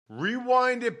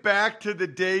Rewind it back to the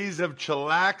days of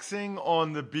chillaxing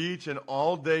on the beach and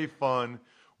all-day fun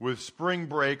with spring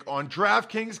break on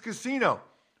DraftKings Casino.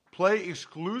 Play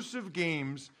exclusive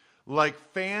games like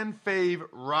Fan Fave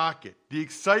Rocket. The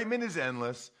excitement is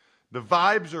endless, the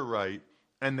vibes are right,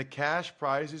 and the cash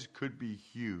prizes could be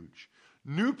huge.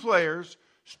 New players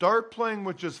start playing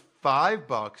with just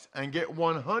 $5 and get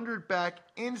 $100 back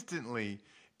instantly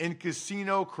in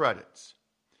casino credits.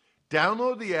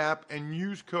 Download the app and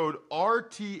use code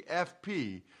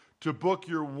RTFP to book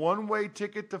your one-way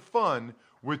ticket to fun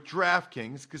with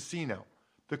DraftKings Casino.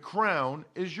 The crown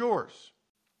is yours.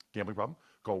 Gambling problem?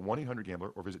 Call 1-800-GAMBLER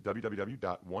or visit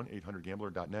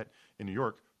www.1800gambler.net. In New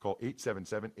York, call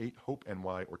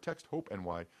 877-8-HOPE-NY or text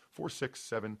HOPE-NY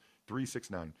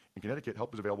 467-369. In Connecticut,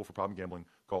 help is available for problem gambling.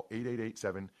 Call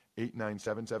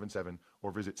 888-7-897-7777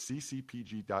 or visit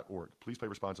ccpg.org. Please play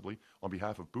responsibly. On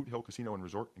behalf of Boot Hill Casino and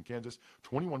Resort in Kansas,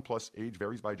 21 plus, age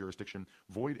varies by jurisdiction,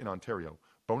 void in Ontario.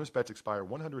 Bonus bets expire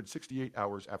 168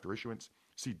 hours after issuance.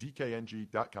 See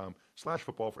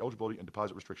dkng.com/football for eligibility and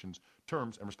deposit restrictions,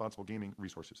 terms, and responsible gaming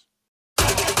resources.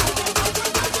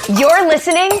 You're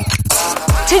listening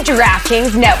to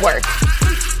DraftKings Network.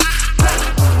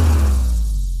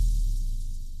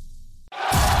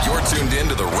 You're tuned in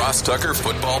to the Ross Tucker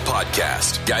Football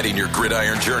Podcast, guiding your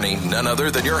gridiron journey, none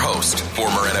other than your host,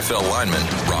 former NFL lineman,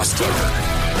 Ross Tucker.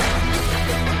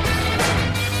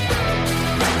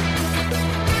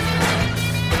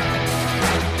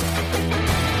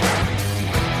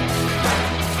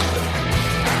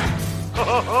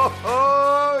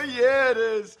 Oh, yeah, it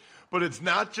is. But it's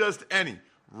not just any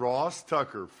Ross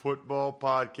Tucker Football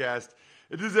Podcast.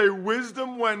 It is a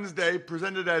Wisdom Wednesday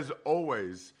presented as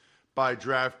always by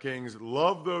DraftKings.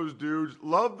 Love those dudes.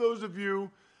 Love those of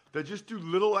you that just do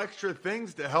little extra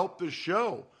things to help the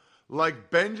show. Like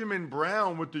Benjamin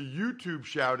Brown with the YouTube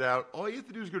shout out. All you have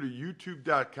to do is go to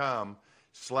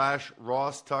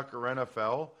youtube.com/Ross Tucker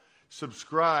NFL.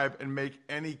 Subscribe and make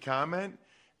any comment,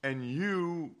 and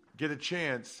you get a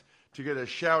chance to get a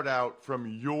shout out from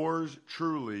yours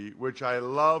truly, which I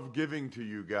love giving to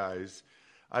you guys.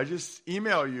 I just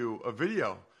email you a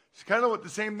video. It's kind of what the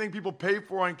same thing people pay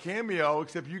for on Cameo,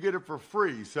 except you get it for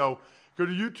free. So go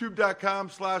to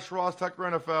youtube.com/Ross Tucker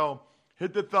NFL,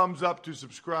 hit the thumbs up to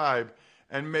subscribe,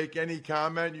 and make any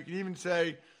comment. You can even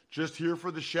say, just here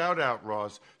for the shout out,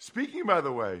 Ross. Speaking, by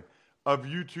the way, of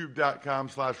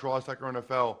youtube.com/Ross Tucker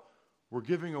NFL, we're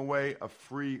giving away a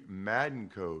free Madden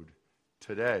code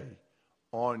today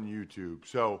on YouTube.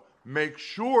 So make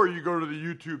sure you go to the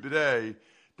YouTube today.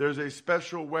 There's a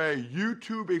special way,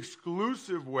 YouTube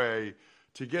exclusive way,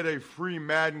 to get a free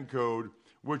Madden code,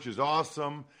 which is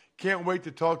awesome. Can't wait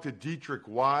to talk to Deatrich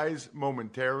Wise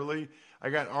momentarily. I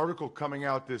got an article coming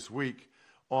out this week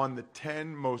on the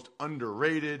 10 most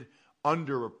underrated,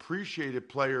 underappreciated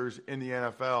players in the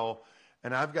NFL.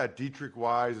 And I've got Deatrich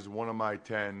Wise as one of my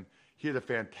 10. He had a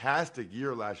fantastic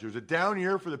year last year. It was a down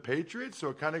year for the Patriots, so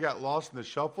it kind of got lost in the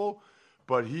shuffle.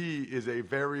 But he is a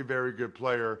very, very good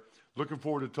player. Looking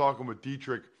forward to talking with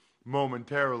Deatrich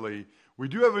momentarily. We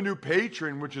do have a new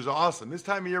patron, which is awesome. This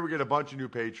time of year, we get a bunch of new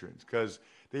patrons because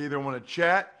they either want to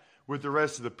chat with the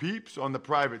rest of the peeps on the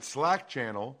private Slack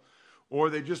channel,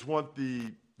 or they just want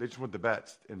the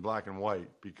bets in black and white.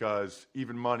 Because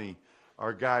Even Money,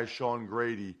 our guy Sean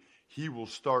Grady, he will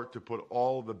start to put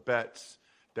all the bets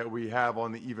that we have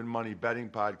on the Even Money Betting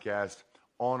Podcast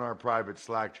on our private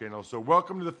Slack channel. So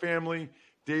welcome to the family,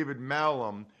 David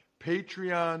Malum,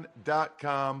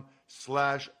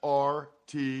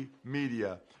 patreon.com/RT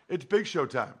Media. It's Big Show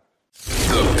time.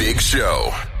 The Big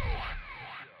Show.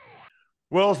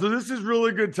 Well, so this is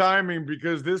really good timing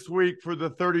because this week for the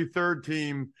 33rd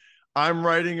team, I'm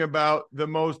writing about the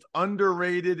most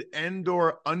underrated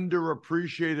and/or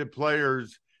underappreciated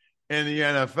players in the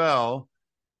NFL.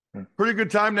 Pretty good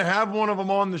time to have one of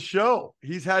them on the show.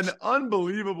 He's had an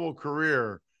unbelievable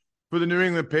career for the New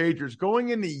England Patriots, going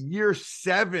into year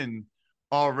 7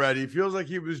 already. Feels like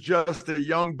he was just a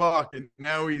young buck, and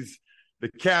now he's the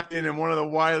captain and one of the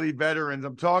wily veterans.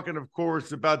 I'm talking, of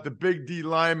course, about the big D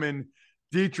lineman,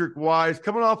 Deatrich Wise,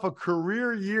 coming off a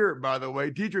career year, by the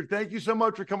way. Deatrich, thank you so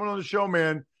much for coming on the show,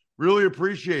 man. Really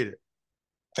appreciate it.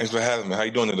 Thanks for having me. How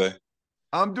you doing today?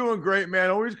 I'm doing great, man.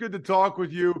 Always good to talk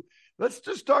with you. Let's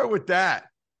just start with that.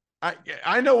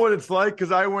 I know what it's like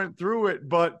because I went through it,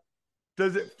 but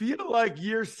does it feel like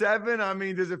year 7? I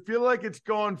mean, does it feel like it's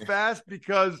gone fast?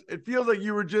 Because it feels like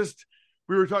we were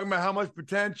talking about how much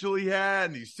potential he had,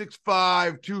 and he's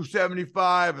 6'5",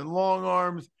 275, and long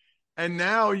arms. And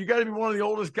now you got to be one of the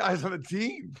oldest guys on the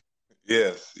team.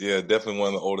 Yes, yeah, definitely one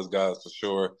of the oldest guys for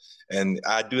sure. And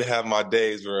I do have my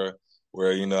days where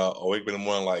where, I wake up in the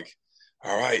morning like,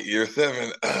 all right, year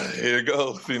 7, here it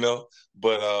goes,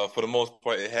 But for the most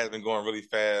part, it has been going really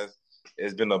fast.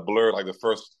 It's been a blur like the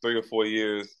first 3 or 4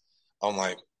 years. I'm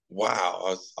like,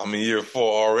 wow, I'm in year 4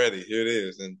 already. Here it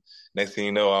is. And next thing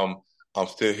you know, I'm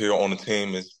still here on the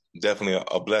team. It's definitely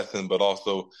a blessing, but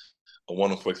also a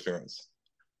wonderful experience.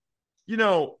 You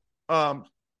know,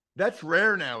 that's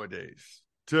rare nowadays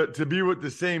to be with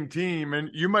the same team, and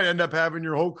you might end up having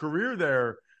your whole career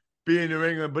there, being New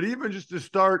England. But even just to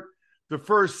start the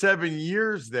first 7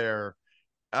 years there,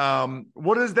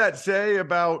 what does that say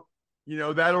about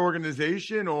that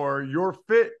organization or your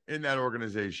fit in that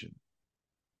organization?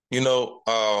 I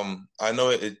know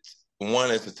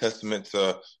it's a testament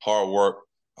to hard work.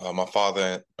 My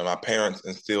father and my parents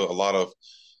instilled a lot of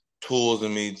tools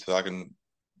in me so I can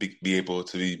be able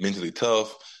to be mentally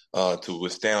tough, to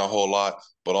withstand a whole lot,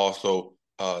 but also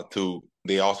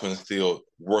they also instill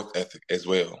work ethic as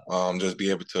well. Just be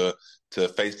able to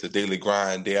face the daily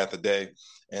grind day after day,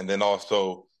 and then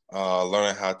also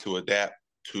learning how to adapt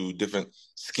to different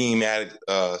schemes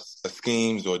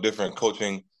or different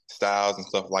coaching styles and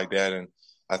stuff like that. And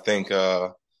I think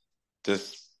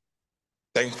just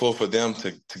thankful for them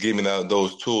to give me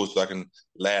those tools so I can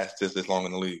last just as long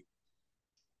in the league.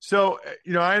 So,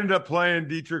 I ended up playing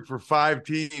Deatrich for 5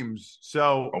 teams,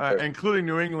 so Okay. including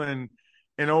New England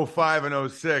in '05 and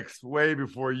 '06, way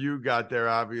before you got there,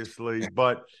 obviously.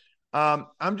 But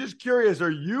I'm just curious, are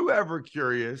you ever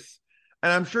curious?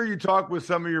 And I'm sure you talk with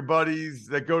some of your buddies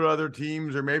that go to other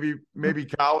teams or maybe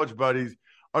college buddies.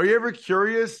 Are you ever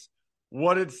curious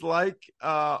what it's like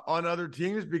on other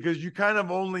teams? Because you kind of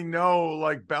only know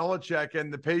like Belichick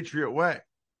and the Patriot way.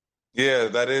 Yeah,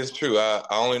 that is true. I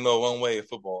only know one way of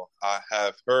football. I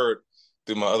have heard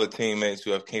through my other teammates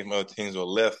who have came from other teams or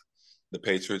left the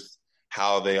Patriots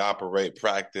how they operate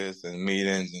practice and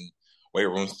meetings and weight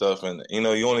room stuff. And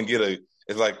you only get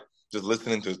it's like just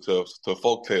listening to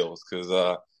folk tales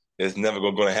because it's never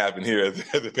going to happen here at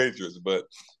the Patriots. But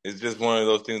it's just one of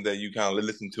those things that you kind of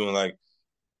listen to and like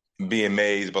be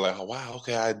amazed, but like, oh, wow,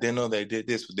 okay, I didn't know they did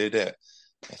this or did that.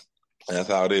 And that's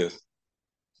how it is.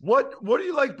 What do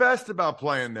you like best about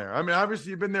playing there? I mean,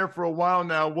 obviously you've been there for a while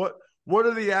now. What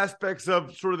are the aspects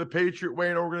of sort of the Patriot way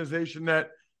and organization that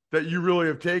you really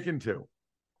have taken to?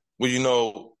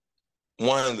 Well,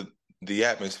 one of the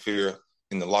atmosphere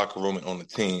in the locker room and on the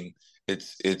team,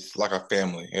 it's like a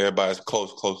family. Everybody's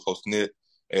close knit.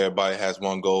 Everybody has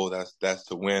one goal, that's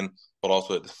to win. But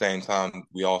also at the same time,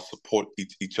 we all support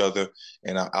each other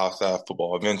in our outside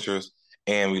football adventures.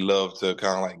 And we love to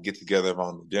kind of like get together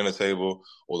around the dinner table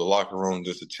or the locker room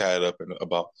just to chat up and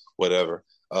about whatever.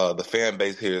 The fan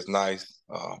base here is nice.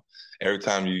 Every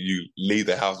time you leave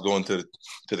the house going to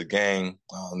the game,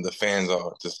 the fans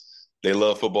are just, they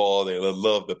love football. They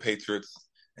love the Patriots,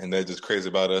 and they're just crazy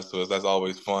about us. So that's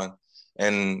always fun.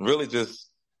 And really just,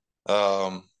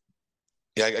 I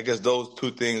guess those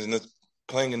two things, and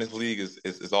playing in this league is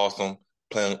awesome.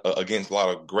 Playing against a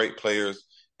lot of great players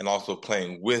and also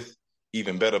playing with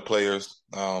even better players.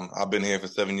 I've been here for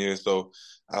 7 years, so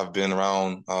I've been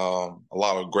around a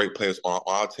lot of great players on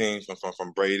our teams,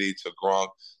 from Brady to Gronk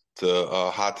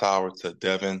to Hightower to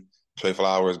Devin, Trey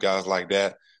Flowers, guys like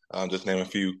that. Just name a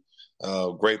few.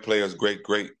 Great players, great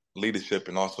leadership,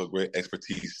 and also great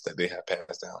expertise that they have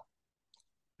passed down.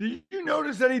 Do you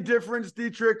notice any difference,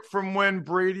 Deatrich, from when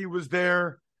Brady was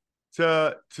there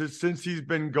to since he's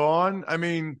been gone? I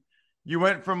mean, you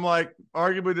went from like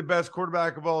arguably the best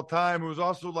quarterback of all time, who was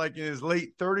also like in his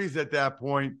late 30s at that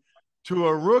point, to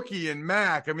a rookie in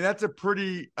Mac. I mean, that's a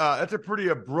pretty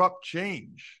abrupt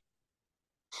change.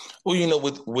 Well,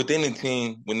 with any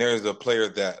team, when there's a player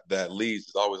that leads,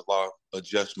 there's always a lot of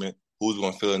adjustment. Who's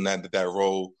going to fill in that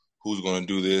role? Who's going to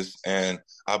do this? And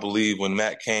I believe when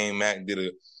Mac came, Mac did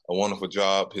a wonderful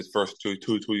job his first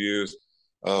two years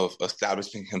of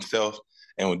establishing himself.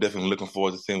 And we're definitely looking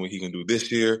forward to seeing what he can do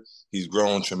this year. He's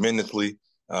grown tremendously.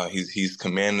 He's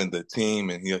commanded the team,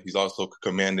 and he's also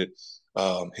commanded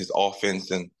his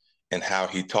offense and how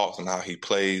he talks and how he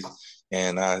plays.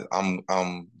 And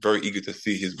I'm very eager to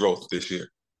see his growth this year.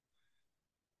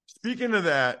 Speaking of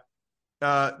that,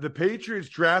 the Patriots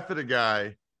drafted a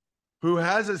guy who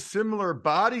has a similar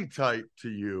body type to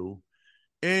you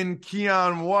in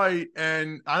Keon White.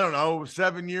 And I don't know,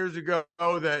 7 years ago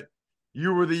that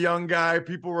you were the young guy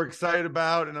people were excited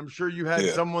about, and I'm sure you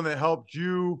had someone that helped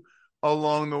you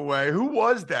along the way. Who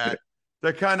was that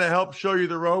kind of helped show you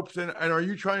the ropes, and are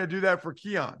you trying to do that for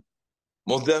Keon?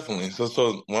 Most definitely.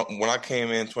 So when I came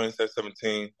in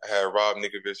 2017, I had Rob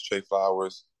Nikovich, Trey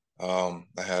Flowers, I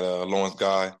had Lawrence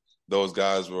Guy. Those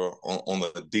guys were on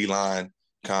the D line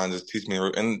kind of just teach me.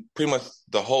 And pretty much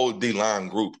the whole D-line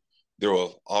group, they were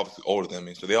obviously older than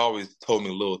me. So they always told me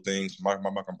little things.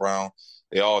 Michael Brown,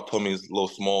 they all told me little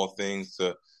small things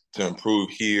to improve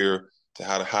here, to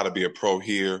how to be a pro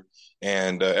here.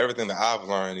 And everything that I've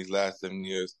learned these last 7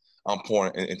 years, I'm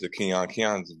pouring into Keon.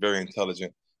 Keon's a very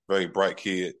intelligent, very bright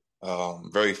kid,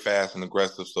 very fast and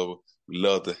aggressive. So we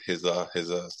love his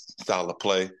style of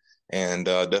play, and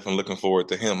definitely looking forward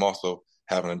to him also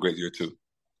having a great year too.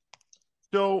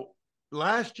 So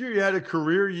last year you had a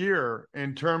career year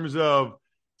in terms of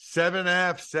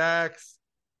 7.5 sacks,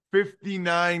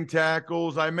 59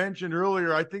 tackles. I mentioned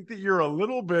earlier, I think that you're a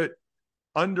little bit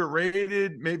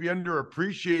underrated, maybe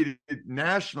underappreciated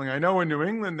nationally. I know in New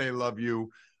England they love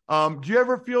you. Do you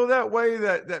ever feel that way,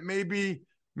 that maybe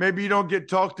you don't get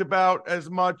talked about as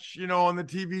much, on the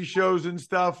TV shows and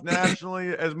stuff nationally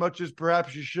as much as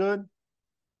perhaps you should?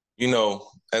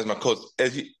 As my coach,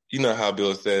 as you know how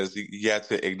Bill says, you have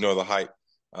to ignore the hype,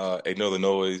 ignore the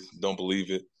noise, don't believe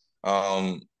it.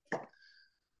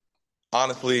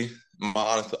 Honestly, my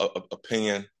honest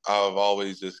opinion, I've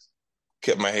always just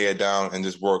kept my head down and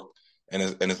just worked. And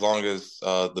as long as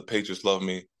the Patriots love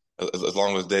me, as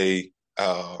long as they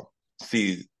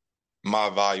see my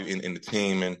value in the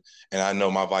team, and I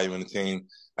know my value in the team,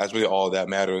 that's really all that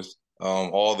matters.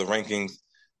 All the rankings,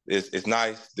 it's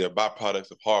nice. They're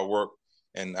byproducts of hard work,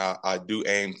 and I do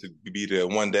aim to be there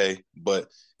one day, but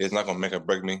it's not going to make or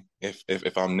break me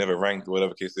if I'm never ranked,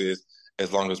 whatever the case is,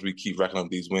 as long as we keep racking up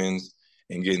these wins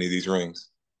and getting these rings.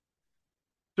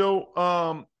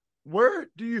 So where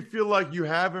do you feel like you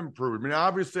have improved? I mean,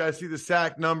 obviously I see the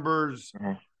sack numbers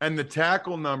and the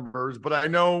tackle numbers, but I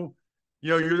know,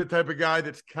 you're the type of guy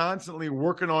that's constantly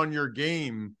working on your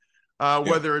game,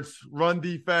 whether it's run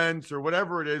defense or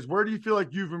whatever it is. Where do you feel like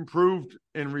you've improved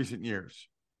in recent years?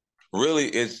 Really,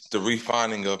 it's the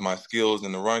refining of my skills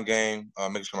in the run game,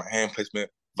 making sure my hand placement,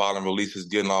 violent releases,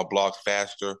 getting off blocks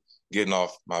faster, getting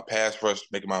off my pass rush,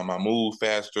 making my move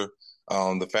faster.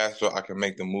 The faster I can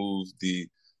make the moves, the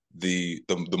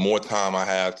more time I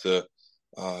have to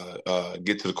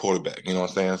get to the quarterback. You know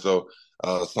what I'm saying? So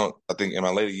I think in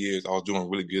my later years, I was doing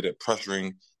really good at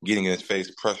pressuring, getting in his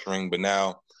face, pressuring. But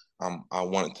now I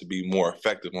want it to be more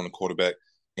effective on the quarterback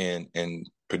and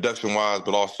production wise,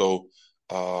 but also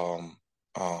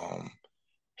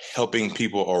helping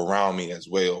people around me as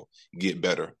well get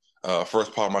better.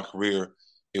 First part of my career,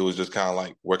 it was just kind of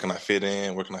like, where can I fit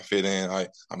in? Where can I fit in?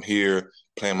 I'm here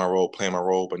playing my role.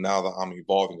 But now that I'm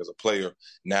evolving as a player,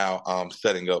 now I'm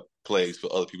setting up plays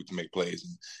for other people to make plays,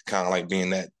 and kind of like being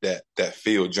that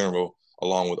field general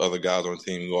along with other guys on the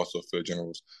team who also field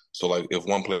generals. So like if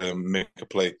one player make a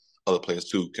play, other players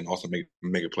too can also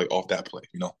make a play off that play,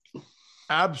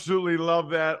 Absolutely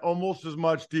love that. Almost as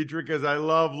much, Deatrich, as I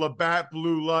love Labatt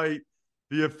Blue Light,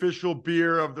 the official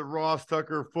beer of the Ross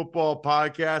Tucker Football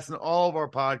Podcast and all of our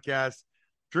podcasts.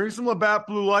 Drink some Labatt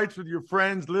Blue Lights with your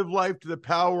friends. Live life to the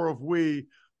power of we.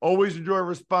 Always enjoy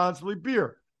responsibly.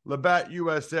 Beer, Labatt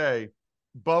USA,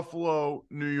 Buffalo,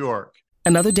 New York.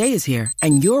 Another day is here,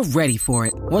 and you're ready for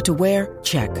it. What to wear?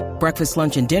 Check. Breakfast,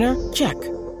 lunch, and dinner? Check.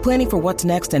 Planning for what's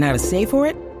next and how to save for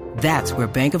it? That's where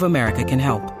Bank of America can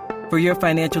help. For your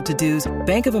financial to-dos,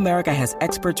 Bank of America has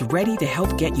experts ready to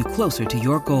help get you closer to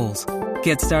your goals.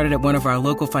 Get started at one of our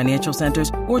local financial centers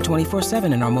or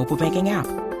 24/7 in our mobile banking app.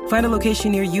 Find a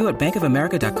location near you at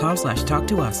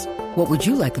bankofamerica.com/talktous. What would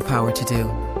you like the power to do?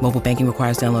 Mobile banking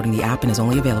requires downloading the app and is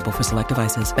only available for select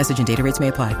devices. Message and data rates may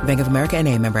apply. Bank of America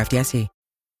N.A., member FDIC.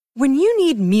 When you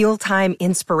need mealtime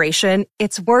inspiration,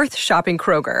 it's worth shopping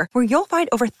Kroger, where you'll find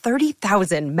over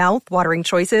 30,000 mouth-watering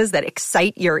choices that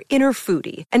excite your inner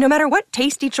foodie. And no matter what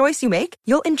tasty choice you make,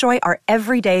 you'll enjoy our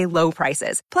everyday low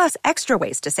prices, plus extra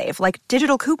ways to save, like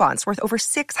digital coupons worth over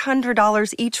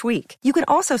 $600 each week. You can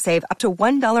also save up to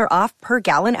 $1 off per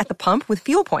gallon at the pump with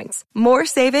fuel points. More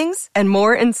savings and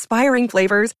more inspiring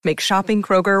flavors make shopping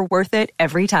Kroger worth it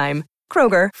every time.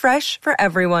 Kroger, fresh for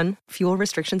everyone. Fuel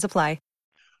restrictions apply.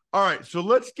 All right, so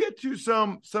let's get to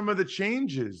some of the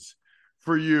changes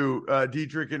for you,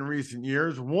 Deatrich, in recent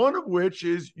years. One of which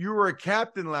is you were a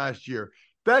captain last year.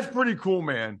 That's pretty cool,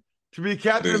 man. To be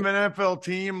captain of an NFL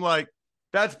team, like,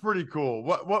 that's pretty cool.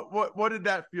 What did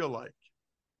that feel like?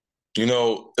 It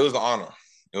was an honor.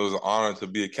 It was an honor to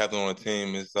be a captain on a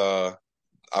team. It's I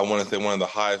want to say one of the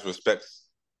highest respects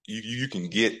you can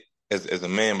get as a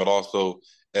man, but also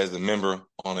as a member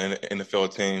on an NFL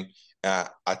team. And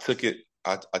I took it.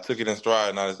 I took it in stride,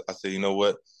 and I said, you know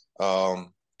what? I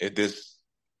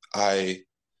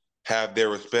have their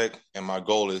respect, and my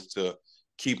goal is to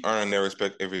keep earning their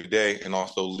respect every day, and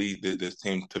also lead this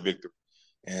team to victory.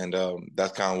 And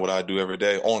that's kind of what I do every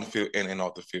day on the field and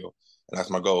off the field. and that's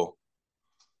my goal.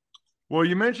 Well,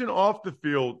 you mentioned off the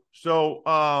field, so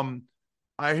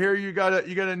I hear you got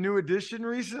a new addition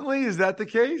recently. Is that the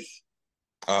case?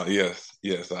 Yes.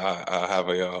 I have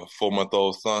a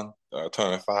 4-month-old son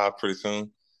turning 5 pretty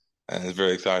soon, and it's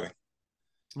very exciting.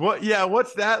 What? Yeah,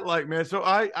 what's that like, man? So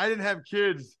I didn't have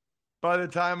kids by the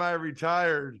time I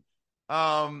retired.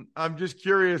 I'm just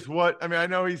curious what I mean. I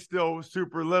know he's still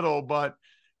super little, but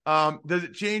does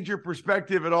it change your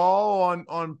perspective at all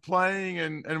on playing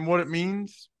and what it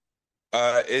means?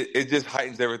 It just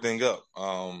heightens everything up.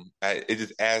 It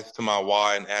just adds to my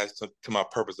why and adds to my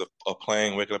purpose of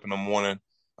playing, waking up in the morning,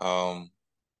 um,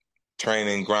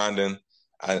 training, grinding.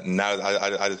 I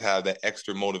just have that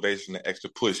extra motivation, that extra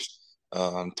push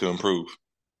to improve.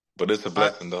 But it's a I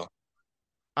blessing, though.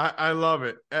 I love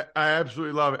it. I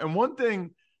absolutely love it. And one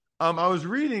thing, I was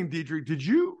reading,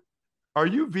 Deatrich. Are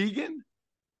you vegan?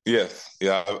 Yes,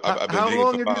 yeah. I've been How vegan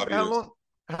long for have you?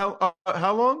 5 years.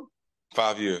 How long?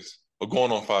 5 years. We're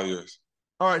going on 5 years.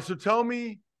 All right. So tell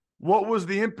me, what was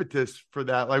the impetus for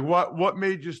that? Like, what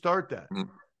made you start that?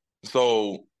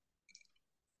 So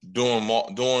during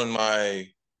my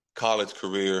college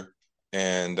career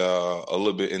and a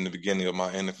little bit in the beginning of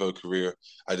my NFL career,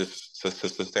 I just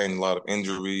sustained a lot of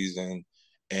injuries and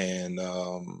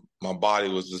my body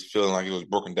was just feeling like it was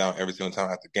broken down every single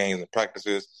time after games and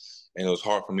practices, and it was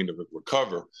hard for me to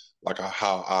recover like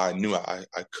how I knew I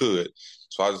could.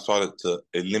 So I just started to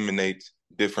eliminate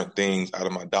different things out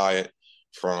of my diet,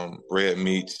 from red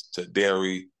meats to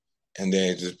dairy, and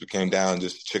then it just became down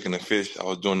just chicken and fish. I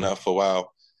was doing that for a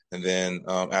while. And then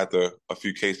after a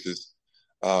few cases,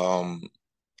 um,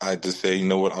 I just say, you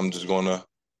know what, I'm just gonna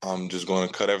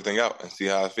cut everything out and see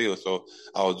how I feel. So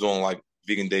I was doing like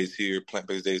vegan days here,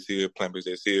 plant-based days here, plant-based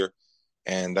days here,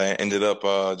 and I ended up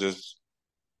just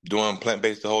doing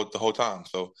plant-based the whole time.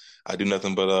 So I do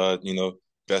nothing but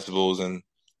vegetables and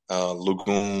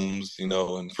legumes,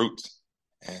 and fruits.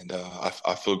 And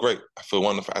I feel great. I feel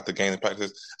wonderful after game and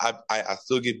practice. I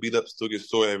still get beat up, still get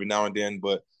sore every now and then,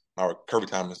 but my recovery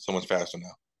time is so much faster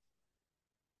now.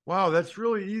 Wow, that's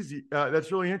really easy.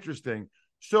 That's really interesting.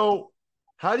 So,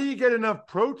 how do you get enough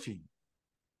protein?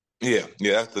 Yeah,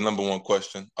 that's the number one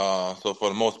question. So for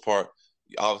the most part,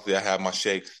 obviously I have my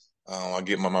shakes. I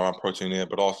get my protein in,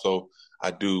 but also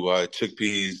I do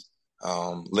chickpeas,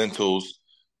 lentils.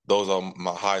 Those are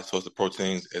my high source of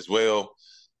proteins as well.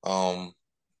 Um,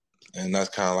 and that's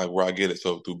kind of like where I get it.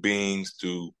 So through beans,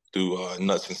 through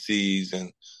nuts and seeds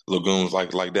and legumes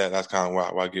like that. That's kind of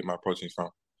where I get my protein from.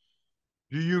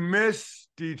 Do you miss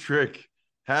Deatrich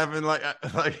having like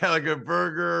a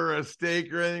burger or a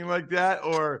steak or anything like that,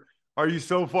 or are you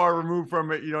so far removed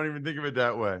from it you don't even think of it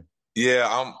that way?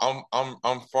 Yeah,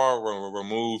 I'm far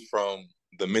removed from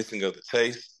the missing of the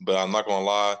taste, but I'm not gonna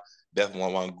lie.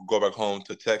 Definitely when I go back home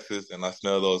to Texas and I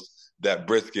smell that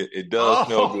brisket, it does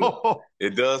smell good. Oh,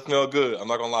 It does smell good. I'm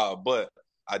not gonna lie, but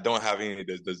I don't have any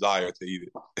desire to eat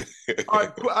it. all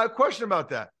right. A question about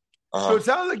that. So Uh-huh. it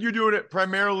sounds like you're doing it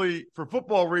primarily for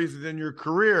football reasons in your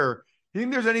career. Do you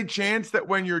think there's any chance that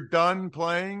when you're done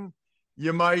playing,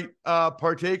 you might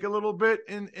partake a little bit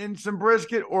in some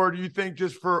brisket, or do you think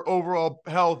just for overall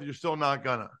health, you're still not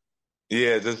gonna?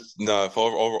 Yeah, just no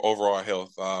for overall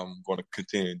health. I'm going to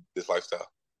continue this lifestyle.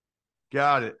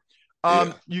 Got it.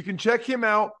 Yeah. You can check him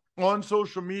out on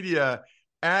social media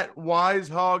at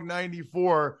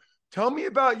WiseHog94. Tell me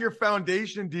about your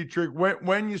foundation, Deatrich,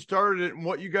 when you started it and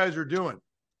what you guys are doing.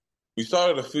 We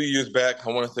started a few years back.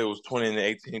 I want to say it was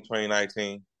 2018,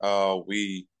 2019.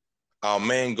 Our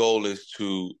main goal is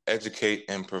to educate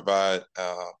and provide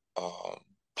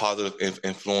positive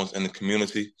influence in the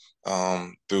community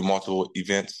through multiple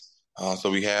events. So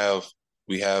we have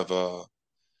a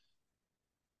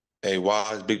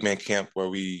Wise Big Man Camp where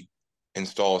we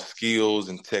install skills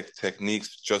and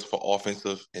techniques just for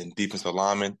offensive and defensive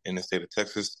linemen in the state of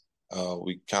Texas.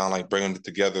 We kind of like bring them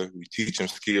together. We teach them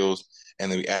skills,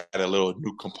 and then we add a little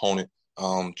new component,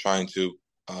 trying to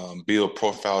build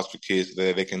profiles for kids so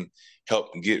that they can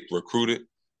help get recruited.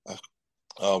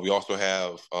 We also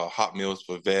have hot meals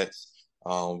for vets.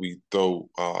 We throw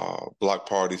block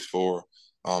parties for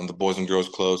the Boys and Girls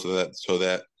Club so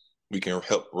that we can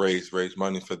help raise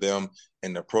money for them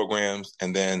and their programs.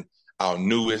 And then our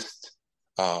newest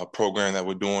program that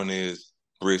we're doing is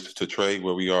Bridge to Trade,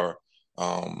 where we are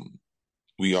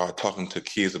talking to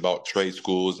kids about trade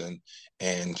schools and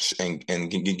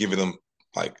giving them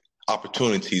like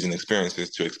opportunities and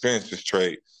experiences to experience this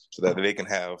trade so that they can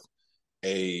have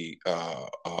a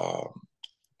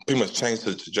pretty much change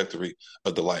the trajectory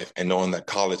of the life, and knowing that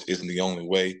college isn't the only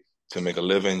way to make a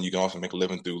living. You can also make a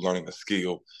living through learning a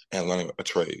skill and learning a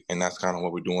trade. And that's kind of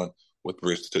what we're doing with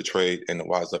Risk to Trade and the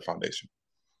Wise Up Foundation.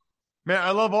 Man,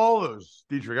 I love all those,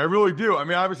 Deatrich. I really do. I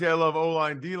mean, obviously, I love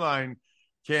O-line, D-line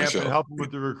camp and helping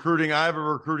with the recruiting. I have a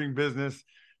recruiting business,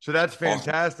 so that's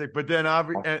fantastic. Awesome. But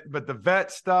then, but the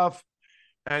vet stuff,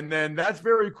 and then that's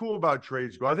very cool about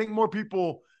trade school. I think more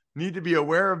people need to be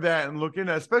aware of that and look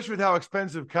into, especially with how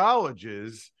expensive college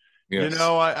is. Yes. You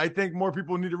know, I think more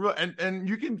people need to and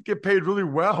you can get paid really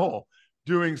well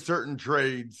doing certain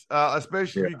trades,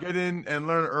 especially if you get in and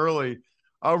learn early.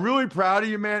 Really proud of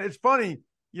you, man. It's funny.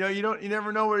 You know, you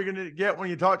never know what you're going to get when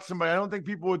you talk to somebody. I don't think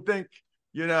people would think,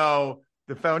 you know,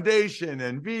 the foundation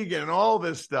and vegan and all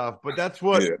this stuff, but that's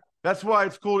why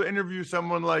it's cool to interview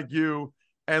someone like you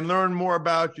and learn more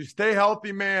about you. Stay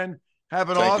healthy, man. Have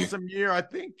an awesome year. I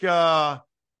think,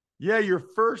 your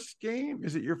first game,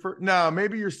 is it your first? No,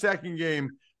 maybe your second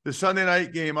game, the Sunday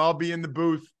night game. I'll be in the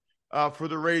booth for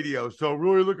the radio. So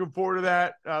really looking forward to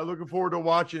that. Looking forward to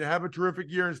watching. Have a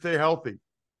terrific year and stay healthy.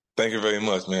 Thank you very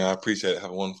much, man. I appreciate it.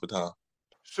 Have a wonderful time.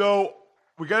 So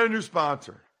we got a new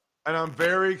sponsor, and I'm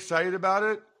very excited about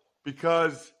it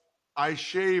because I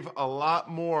shave a lot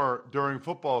more during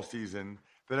football season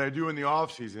than I do in the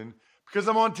off season because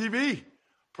I'm on TV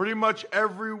pretty much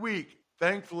every week.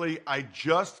 Thankfully, I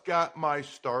just got my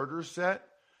starter set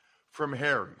from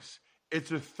Harry's.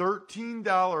 It's a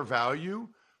 $13 value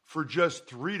for just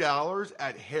 $3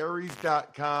 at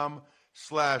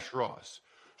harrys.com/Ross.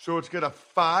 So it's got a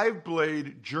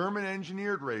 5-blade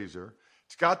German-engineered razor.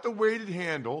 It's got the weighted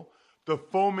handle, the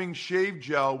foaming shave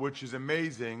gel, which is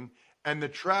amazing, and the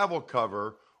travel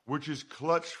cover, which is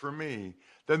clutch for me.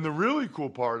 Then the really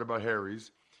cool part about Harry's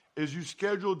is you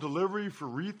schedule delivery for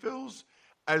refills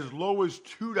as low as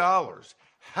 $2,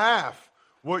 half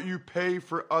what you pay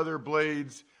for other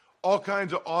blades. All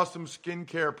kinds of awesome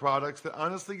skincare products that,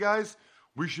 honestly, guys,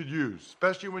 we should use,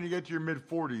 especially when you get to your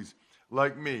mid-40s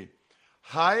like me.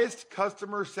 Highest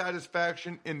customer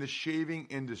satisfaction in the shaving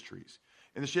industry.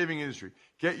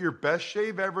 Get your best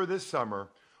shave ever this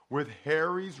summer with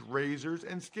Harry's razors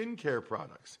and skincare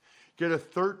products. Get a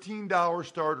 $13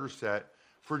 starter set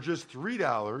for just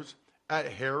 $3 at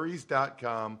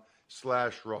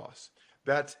harrys.com/Ross.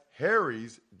 That's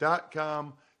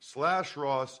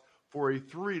harrys.com/Ross for a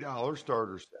 $3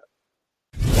 starter set.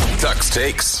 Tuck's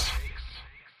Takes.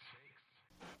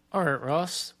 All right,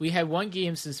 Ross. We had one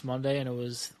game since Monday, and it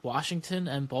was Washington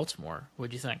and Baltimore.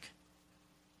 What'd you think?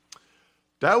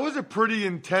 That was a pretty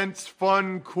intense,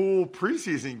 fun, cool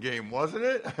preseason game, wasn't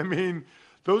it? I mean,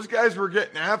 those guys were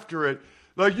getting after it.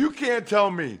 Like, you can't tell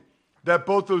me that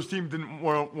both those teams didn't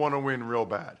want to win real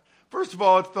bad. First of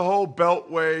all, it's the whole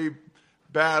Beltway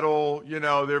battle. You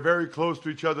know, they're very close to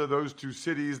each other, those two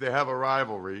cities. They have a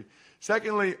rivalry.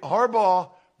 Secondly,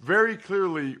 Harbaugh very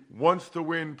clearly wants to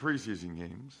win preseason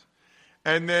games.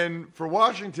 And then for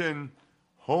Washington,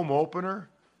 home opener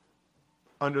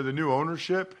under the new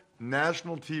ownership,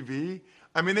 national TV.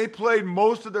 I mean, they played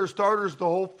most of their starters the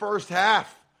whole first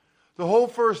half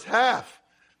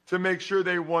to make sure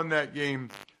they won that game.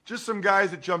 Just some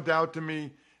guys that jumped out to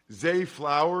me. Zay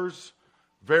Flowers,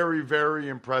 very, very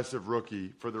impressive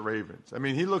rookie for the Ravens. I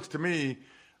mean, he looks to me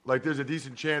like there's a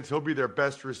decent chance he'll be their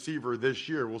best receiver this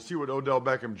year. We'll see what Odell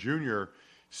Beckham Jr.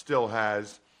 still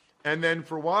has. And then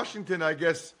for Washington, I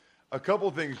guess a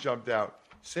couple things jumped out.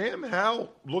 Sam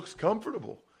Howell looks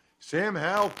comfortable. Sam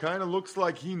Howell kind of looks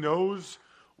like he knows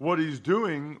what he's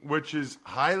doing, which is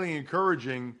highly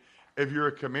encouraging if you're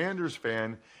a Commanders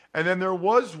fan. And then there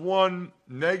was one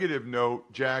negative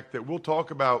note, Jack, that we'll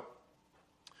talk about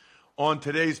on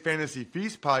today's Fantasy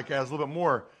Feast podcast a little bit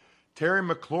more. Terry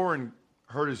McLaurin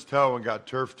hurt his toe and got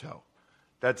turf toe.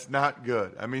 That's not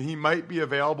good. I mean, he might be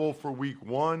available for week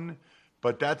 1,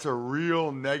 but that's a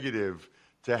real negative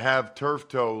to have turf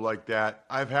toe like that.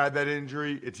 I've had that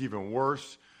injury. It's even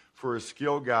worse for a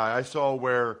skill guy. I saw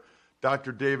where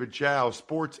Dr. David Chow,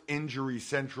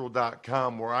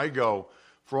 sportsinjurycentral.com, where I go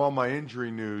for all my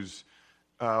injury news,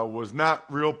 was not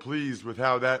real pleased with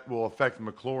how that will affect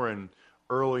McLaurin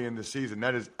early in the season.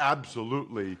 That is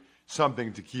absolutely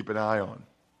something to keep an eye on.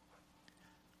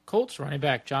 Colts running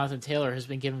back Jonathan Taylor has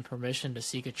been given permission to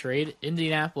seek a trade.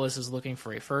 Indianapolis is looking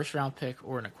for a first-round pick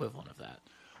or an equivalent of that.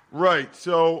 Right.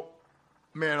 So,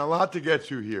 man, a lot to get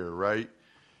to here, right?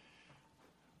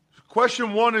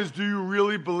 Question 1 is, do you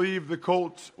really believe the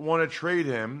Colts want to trade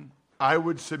him? I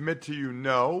would submit to you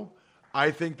no.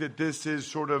 I think that this is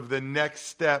sort of the next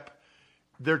step.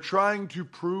 They're trying to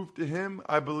prove to him,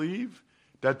 I believe,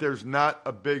 that there's not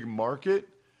a big market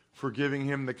for giving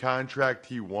him the contract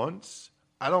he wants.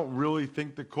 I don't really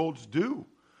think the Colts do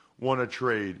want to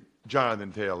trade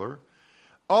Jonathan Taylor.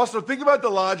 Also, think about the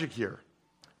logic here.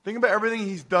 Think about everything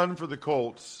he's done for the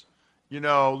Colts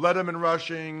led him in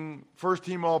rushing, first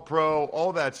team All-Pro,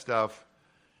 all that stuff.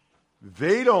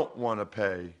 They don't want to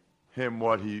pay him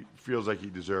what he feels like he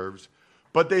deserves,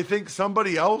 but they think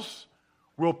somebody else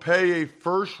will pay a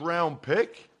first-round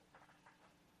pick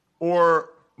or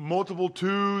multiple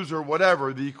twos or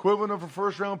whatever, the equivalent of a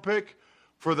first-round pick,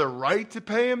 for the right to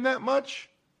pay him that much.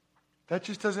 That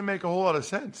just doesn't make a whole lot of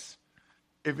sense.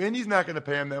 If Indy's not going to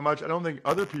pay him that much, I don't think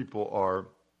other people are.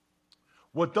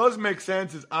 What does make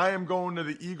sense is I am going to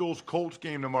the Eagles-Colts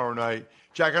game tomorrow night.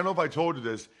 Jack, I don't know if I told you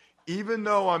this. Even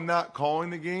though I'm not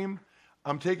calling the game,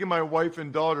 I'm taking my wife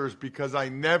and daughters because I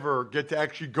never get to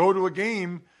actually go to a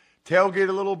game, tailgate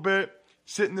a little bit,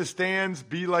 sit in the stands,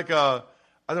 be like a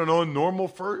normal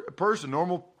person,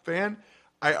 normal fan.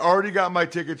 I already got my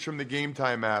tickets from the Game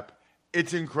Time app.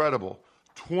 It's incredible.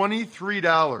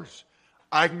 $23.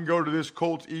 I can go to this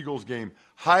Colts-Eagles game.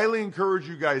 Highly encourage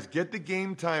you guys, get the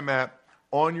Game Time app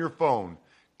on your phone.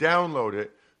 Download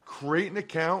it. Create an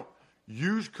account.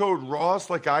 Use code Ross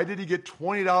like I did. You get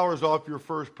 $20 off your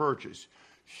first purchase.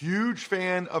 Huge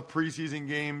fan of preseason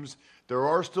games. There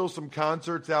are still some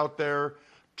concerts out there.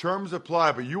 Terms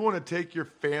apply, but you want to take your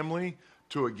family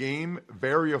to a game,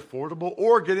 very affordable,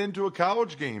 or get into a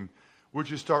college game,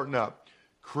 which is starting up.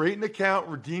 Create an account,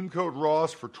 redeem code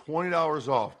Ross for $20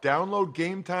 off. Download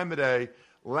Game Time today.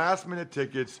 Last-minute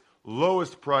tickets,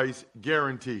 lowest price,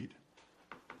 guaranteed.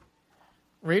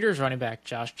 Raiders running back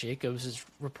Josh Jacobs is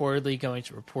reportedly going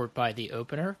to report by the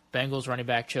opener. Bengals running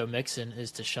back Joe Mixon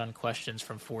is to shun questions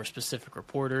from 4 specific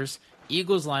reporters.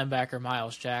 Eagles linebacker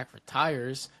Miles Jack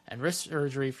retires, and wrist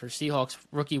surgery for Seahawks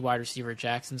rookie wide receiver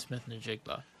Jackson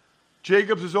Smith-Njigba.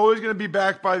 Jacobs is always going to be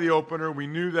back by the opener. We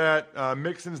knew that.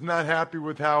 Mixon's not happy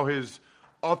with how his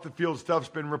off-the-field stuff's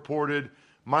been reported.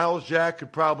 Miles Jack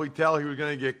could probably tell he was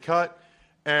going to get cut.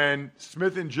 And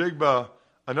Smith-Njigba,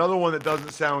 another one that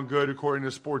doesn't sound good, according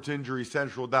to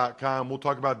SportsInjuryCentral.com. We'll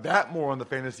talk about that more on the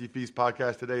Fantasy Feast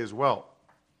podcast today as well.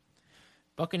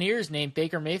 Buccaneers named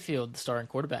Baker Mayfield the starting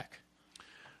quarterback.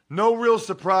 No real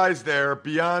surprise there.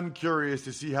 Beyond curious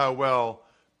to see how well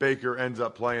Baker ends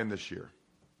up playing this year.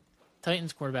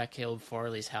 Titans quarterback Caleb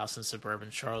Farley's house in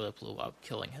suburban Charlotte blew up,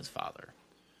 killing his father.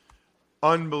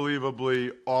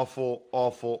 Unbelievably awful,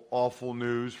 awful, awful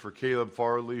news for Caleb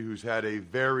Farley, who's had a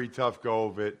very tough go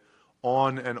of it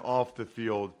on and off the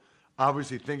field.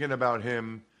 Obviously, thinking about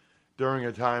him during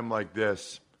a time like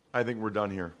this, I think we're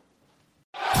done here.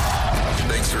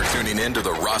 Thanks for tuning in to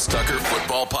the Ross Tucker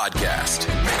Football Podcast.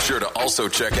 Make sure to also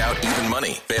check out Even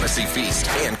Money, Fantasy Feast,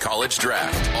 and College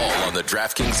Draft, all on the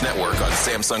DraftKings Network on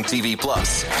Samsung TV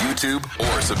Plus, YouTube,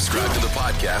 or subscribe to the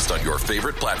podcast on your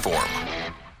favorite platform.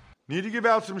 Need to give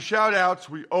out some shout-outs.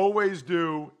 We always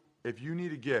do. If you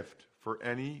need a gift for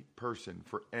any person,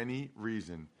 for any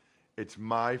reason, it's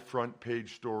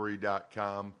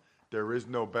myfrontpagestory.com. There is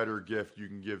no better gift you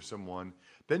can give someone.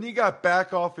 Then you got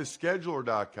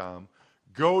backofficescheduler.com,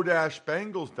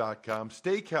 go-bengals.com,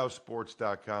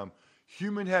 steakhousesports.com,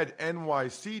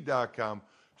 humanheadnyc.com,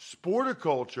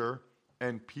 Sporticulture,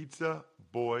 and Pizza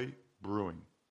Boy Brewing.